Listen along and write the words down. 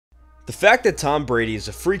The fact that Tom Brady is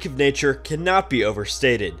a freak of nature cannot be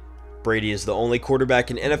overstated. Brady is the only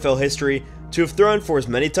quarterback in NFL history to have thrown for as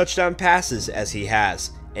many touchdown passes as he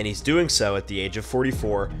has, and he's doing so at the age of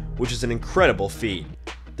 44, which is an incredible feat.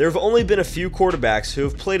 There have only been a few quarterbacks who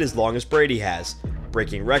have played as long as Brady has,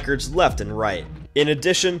 breaking records left and right. In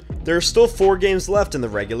addition, there are still 4 games left in the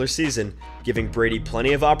regular season, giving Brady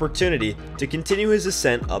plenty of opportunity to continue his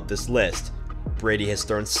ascent up this list. Brady has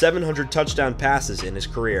thrown 700 touchdown passes in his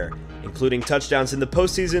career, including touchdowns in the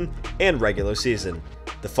postseason and regular season.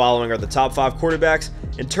 The following are the top 5 quarterbacks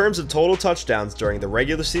in terms of total touchdowns during the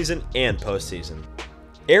regular season and postseason.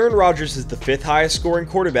 Aaron Rodgers is the 5th highest scoring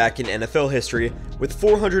quarterback in NFL history with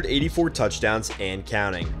 484 touchdowns and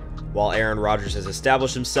counting. While Aaron Rodgers has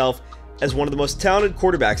established himself as one of the most talented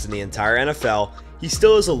quarterbacks in the entire NFL, he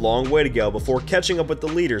still has a long way to go before catching up with the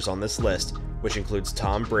leaders on this list, which includes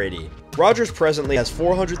Tom Brady. Rodgers presently has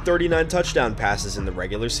 439 touchdown passes in the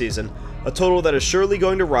regular season, a total that is surely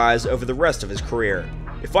going to rise over the rest of his career.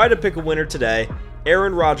 If I had to pick a winner today,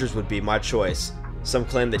 Aaron Rodgers would be my choice. Some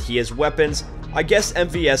claim that he has weapons. I guess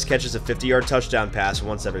MVS catches a 50-yard touchdown pass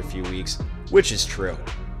once every few weeks, which is true.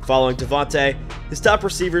 Following Davante, his top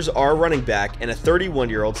receivers are a running back and a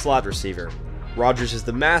 31-year-old slot receiver. Rodgers is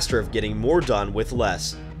the master of getting more done with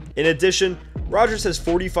less. In addition, Rodgers has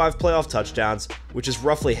 45 playoff touchdowns, which is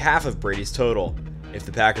roughly half of Brady's total. If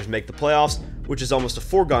the Packers make the playoffs, which is almost a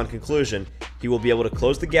foregone conclusion, he will be able to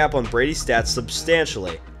close the gap on Brady's stats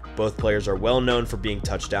substantially. Both players are well known for being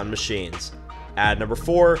touchdown machines. At number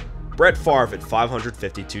 4, Brett Favre at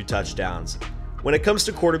 552 touchdowns. When it comes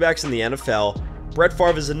to quarterbacks in the NFL, Brett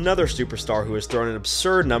Favre is another superstar who has thrown an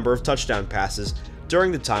absurd number of touchdown passes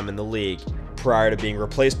during the time in the league. Prior to being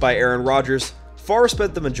replaced by Aaron Rodgers, Favre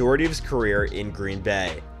spent the majority of his career in Green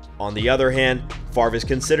Bay. On the other hand, Favre is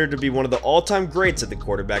considered to be one of the all-time greats at the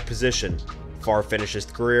quarterback position. Favre finished his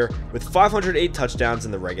career with 508 touchdowns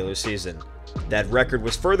in the regular season. That record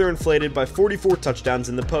was further inflated by 44 touchdowns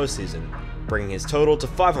in the postseason, bringing his total to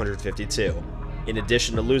 552. In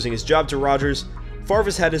addition to losing his job to Rodgers, Favre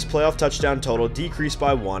has had his playoff touchdown total decreased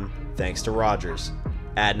by 1 thanks to Rodgers.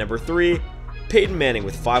 At number 3, Peyton Manning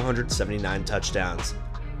with 579 touchdowns.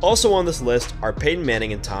 Also on this list are Peyton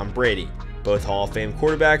Manning and Tom Brady, both Hall of Fame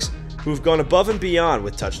quarterbacks who have gone above and beyond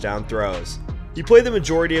with touchdown throws. He played the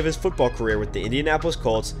majority of his football career with the Indianapolis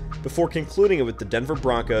Colts before concluding it with the Denver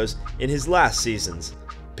Broncos in his last seasons.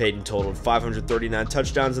 Peyton totaled 539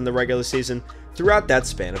 touchdowns in the regular season throughout that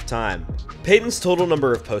span of time. Peyton's total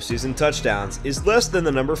number of postseason touchdowns is less than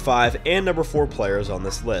the number 5 and number 4 players on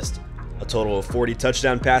this list. A total of 40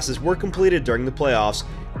 touchdown passes were completed during the playoffs,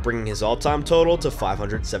 bringing his all-time total to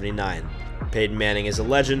 579. Peyton Manning is a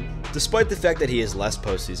legend, despite the fact that he has less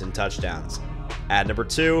postseason touchdowns. At number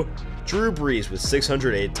 2, Drew Brees with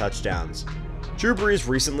 608 touchdowns. Drew Brees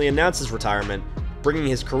recently announced his retirement, bringing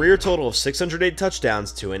his career total of 608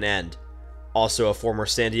 touchdowns to an end. Also a former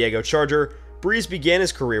San Diego Charger, Brees began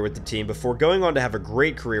his career with the team before going on to have a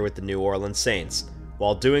great career with the New Orleans Saints.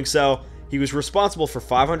 While doing so, he was responsible for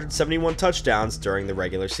 571 touchdowns during the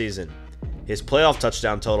regular season. His playoff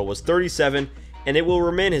touchdown total was 37, and it will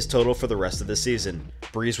remain his total for the rest of the season.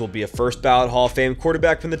 Brees will be a first-ballot Hall of Fame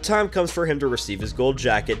quarterback when the time comes for him to receive his gold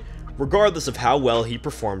jacket, regardless of how well he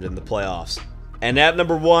performed in the playoffs. And at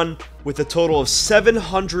number 1, with a total of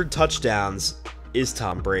 700 touchdowns, is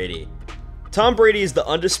Tom Brady. Tom Brady is the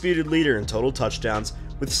undisputed leader in total touchdowns,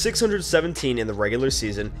 with 617 in the regular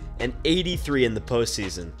season and 83 in the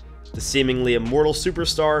postseason. The seemingly immortal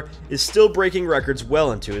superstar is still breaking records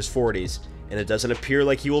well into his 40s, and it doesn't appear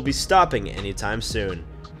like he will be stopping anytime soon.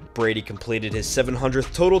 Brady completed his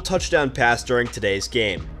 700th total touchdown pass during today's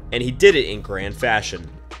game, and he did it in grand fashion.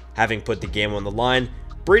 Having put the game on the line,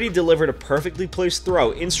 Brady delivered a perfectly placed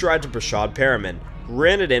throw in stride to Brashad Perriman, who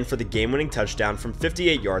ran it in for the game-winning touchdown from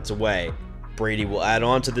 58 yards away. Brady will add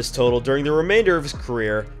on to this total during the remainder of his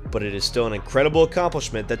career, but it is still an incredible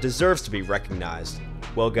accomplishment that deserves to be recognized.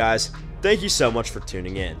 Well guys, thank you so much for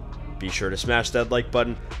tuning in. Be sure to smash that like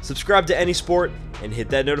button, subscribe to Any Sport, and hit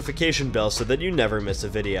that notification bell so that you never miss a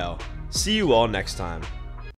video. See you all next time.